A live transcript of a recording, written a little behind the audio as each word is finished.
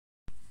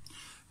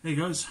Hey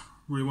guys,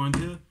 Rewind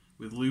here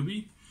with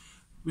Luby,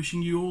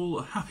 wishing you all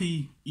a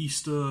happy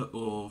Easter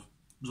or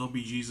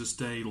Zombie Jesus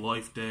Day,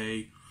 Life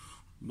Day,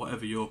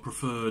 whatever your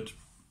preferred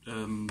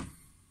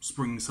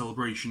spring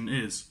celebration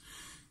is.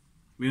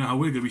 We know how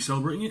we're going to be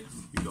celebrating it.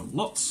 We've got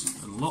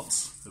lots and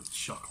lots of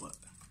chocolate.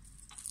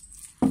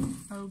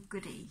 Oh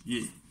goody.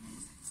 Yeah.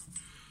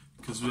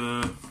 Because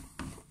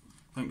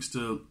thanks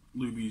to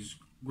Luby's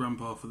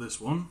grandpa for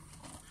this one.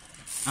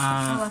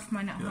 I left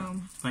mine at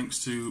home.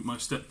 Thanks to my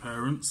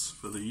step-parents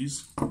for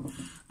these.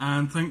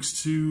 And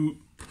thanks to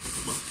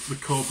the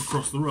co-op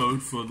across the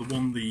road for the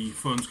one the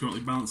phone's currently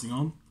balancing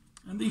on.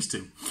 And these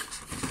two.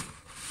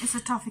 It's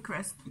a toffee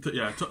crisp.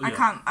 Yeah,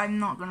 I'm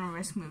not going to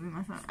risk moving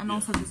my phone. And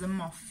also there's a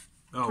moth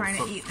trying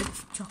to eat the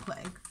chocolate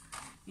egg.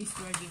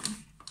 Easter egg eating.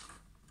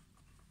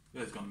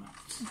 Yeah, it's gone now.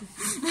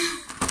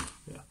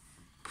 Yeah.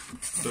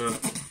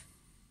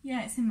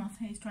 Yeah, it's in my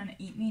face trying to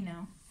eat me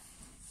now.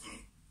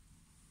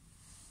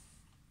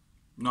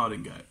 No, I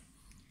didn't get it.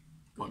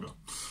 Good.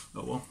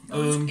 Oh well.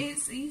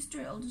 It's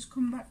Easter, it'll just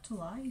come back to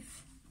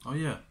life. Oh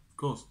yeah, of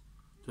course.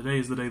 Today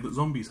is the day that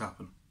zombies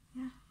happen.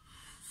 Yeah.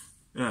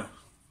 Yeah,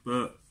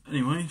 but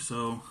anyway,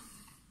 so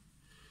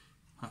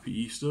happy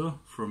Easter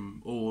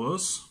from all of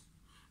us,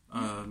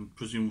 and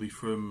presumably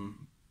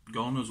from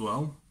Gon as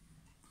well.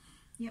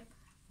 Yep.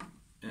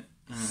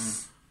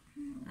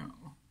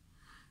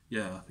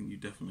 Yeah, I think you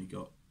definitely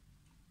got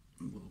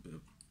a little bit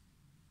of...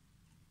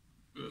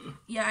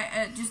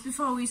 Yeah, just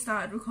before we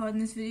started recording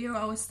this video,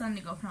 I was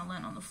standing up and I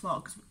leant on the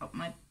floor because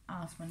my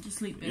ass went to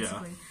sleep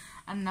basically. Yeah.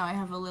 And now I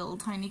have a little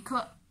tiny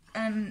cut.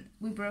 And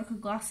we broke a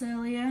glass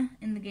earlier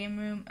in the game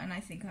room, and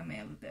I think I may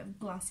have a bit of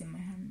glass in my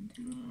hand.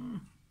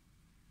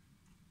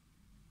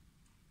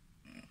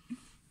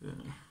 Yeah.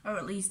 Or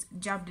at least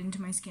jabbed into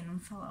my skin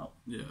and fell out.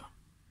 Yeah.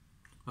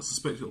 I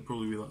suspect it'll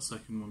probably be that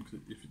second one,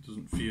 because if it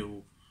doesn't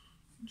feel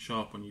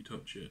sharp when you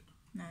touch it.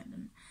 No, it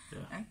didn't.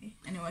 Yeah. Okay,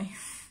 anyway.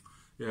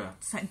 Yeah.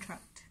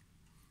 Sidetracked.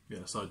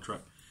 Yeah,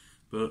 sidetracked.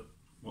 But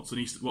what's an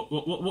Easter?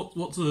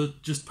 What's a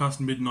just past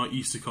midnight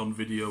EasterCon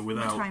video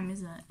without? What time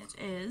is it? It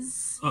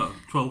is.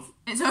 12.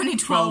 It's only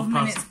 12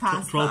 minutes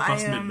past. 12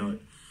 past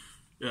midnight.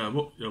 Yeah.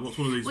 What's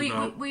one of these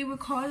without? We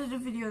recorded a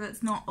video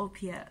that's not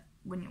up yet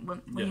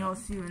when you're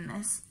viewing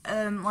this.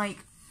 Like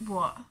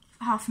what?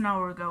 Half an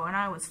hour ago, and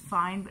I was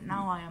fine, but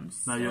now I am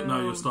so now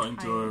you're starting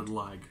tired. to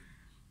lag.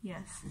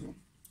 Yes.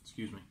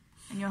 Excuse me.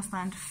 And you're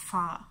starting to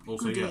fart.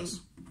 Also, Goody.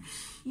 yes.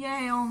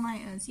 Yay,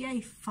 all-nighters.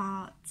 Yay,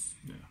 farts.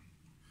 Yeah.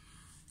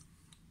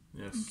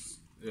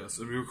 Yes.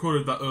 We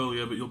recorded that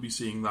earlier, but you'll be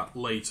seeing that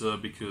later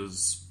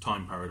because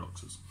time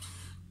paradoxes.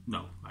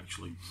 No,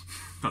 actually,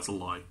 that's a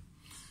lie.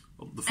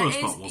 Well, the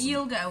first part wasn't.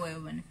 You'll get away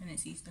with anything,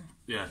 it's Easter.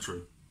 Yeah,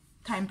 true.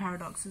 Time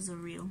paradoxes are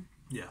real.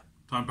 Yeah.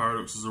 Time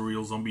paradoxes are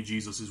real. Zombie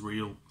Jesus is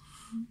real.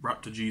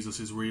 Raptor Jesus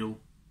is real.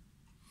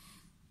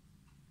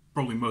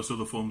 Probably most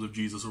other forms of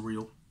Jesus are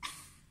real.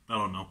 I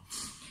don't know.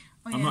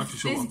 Oh, I'm not actually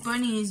sure. This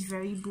bunny is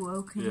very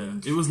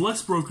broken. Yeah, it was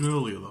less broken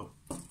earlier though.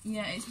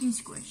 Yeah, it's been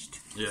squished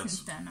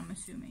since then, I'm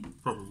assuming.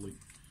 Probably.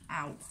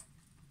 Ow.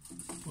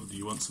 Well, do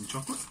you want some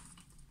chocolate?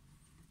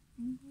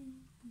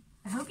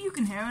 I hope you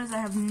can hear us.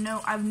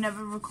 I've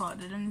never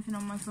recorded anything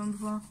on my phone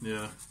before.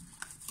 Yeah.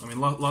 I mean,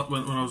 when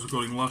I was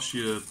recording last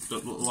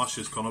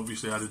year's con,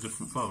 obviously I had a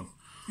different phone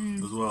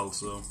as well,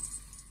 so...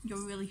 You're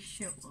a really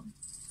shit one.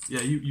 Yeah,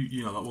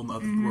 you know that one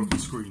that had the broken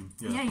screen.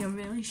 Yeah, you're a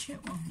really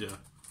shit one. Yeah.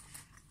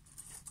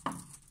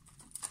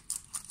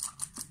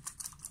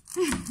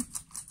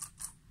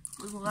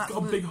 It's got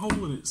a big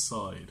hole in its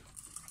side.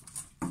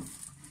 I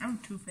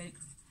have toothache.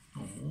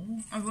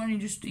 Aww. I've only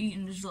just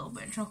eaten this little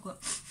bit of chocolate.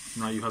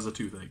 Now you has a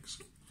toothache.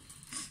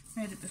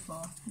 I had it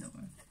before, don't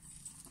worry.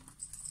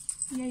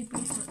 Yay,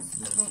 bracelets.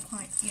 Yeah. Well,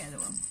 quite. Yeah, they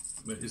were.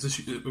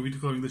 Wait, are we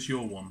declaring this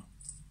your one?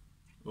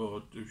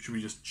 Or should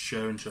we just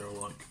share and share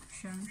alike?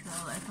 Share and share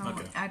alike.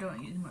 Okay. I don't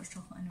eat much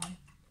chocolate anyway.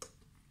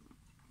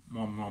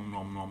 Nom nom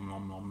nom nom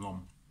nom nom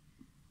nom.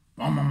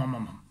 Nom nom nom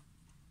nom nom.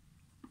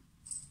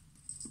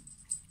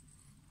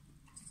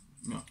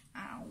 Yeah.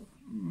 Ow.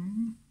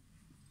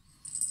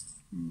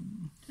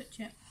 Touch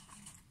it.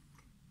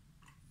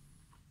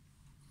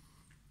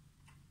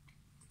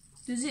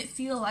 Does it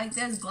feel like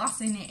there's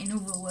glass in it, in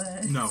other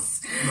words? No,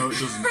 it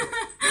doesn't.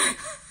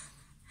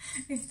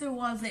 If there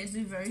was, it'd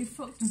be very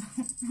fucked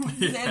up.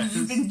 It's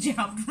just been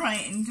jabbed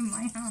right into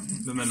my hand.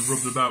 And then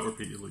rubbed about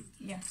repeatedly.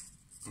 Yeah.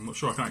 I'm not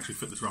sure I can actually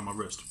fit this around my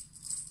wrist.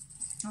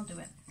 I'll do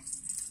it.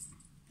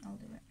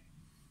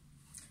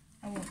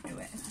 I won't do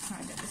it if I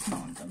can't get this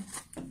one done.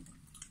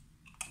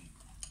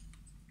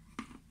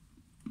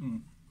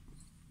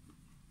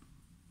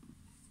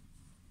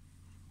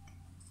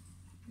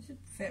 Does it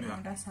fit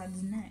around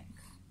Assad's neck?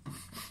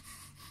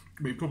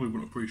 But he probably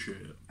wouldn't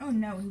appreciate it. Oh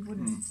no, he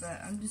wouldn't,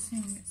 but I'm just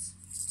saying it's...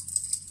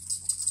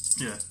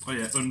 Yeah, oh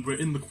yeah, and we're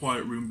in the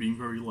quiet room being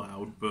very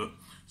loud, but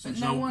since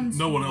no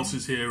one else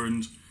is here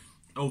and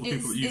all the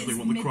people that usually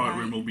want the quiet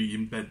room will be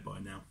in bed by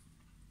now.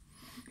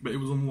 But it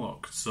was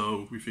unlocked,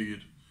 so we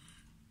figured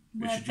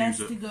we Where should best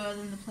use to it. go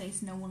than the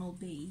place no one will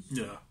be.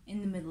 Yeah.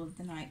 In the middle of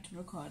the night to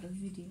record a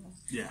video.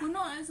 Yeah. We're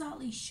not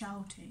exactly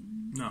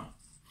shouting. No.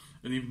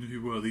 And even if we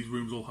were, these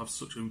rooms all have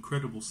such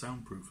incredible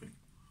soundproofing.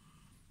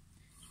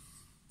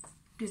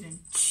 Didn't.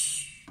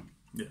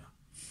 Yeah.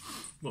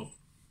 Well,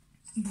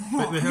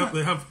 they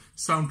have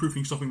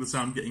soundproofing stopping the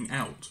sound getting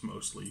out,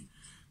 mostly.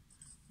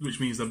 Which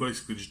means they're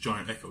basically just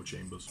giant echo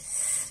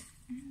chambers.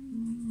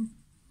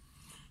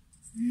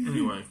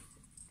 Anyway.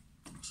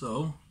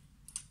 So...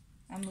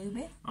 I'm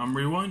Luby. I'm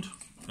Rewind.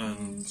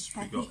 And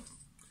we got...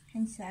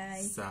 And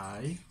Sai.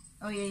 Sai.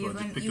 Oh yeah, you're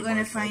going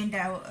to find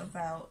out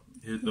about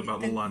the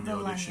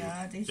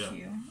lanyard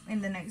issue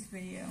in the next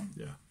video.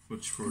 Yeah,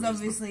 which for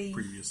obviously the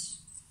previous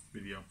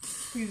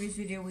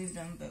video we've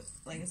done, but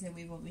like I said,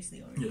 we've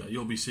obviously already. Yeah,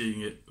 you'll be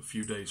seeing it a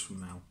few days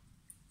from now.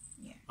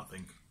 Yeah. I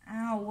think.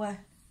 Ow.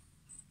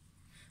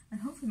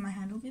 And hopefully my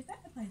hand will be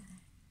better by then.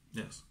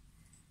 Yes.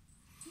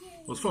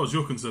 Yay. Well, as far as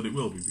you're concerned, it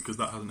will be, because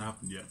that hasn't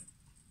happened yet.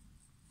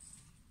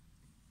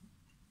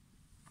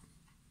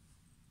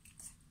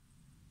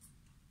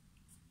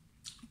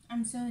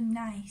 I'm so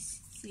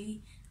nice.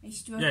 See, I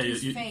stroked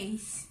his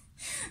face.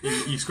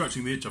 You're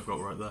scratching the itch I've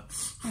got right there.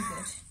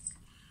 Oh,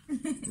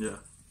 good. Yeah.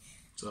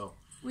 So.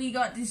 We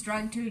got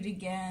distracted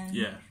again.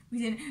 Yeah.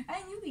 We said,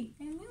 I'm Luby,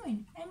 I'm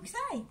Ruin, I'm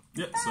Sai.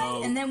 Yeah. Bye.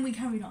 So. And then we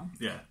carried on.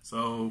 Yeah.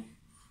 So.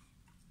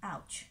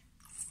 Ouch.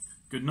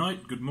 Good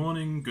night. Good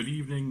morning. Good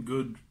evening.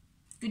 Good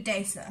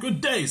day, sir.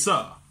 Good day,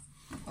 sir.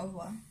 Au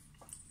revoir.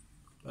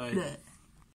 Bye.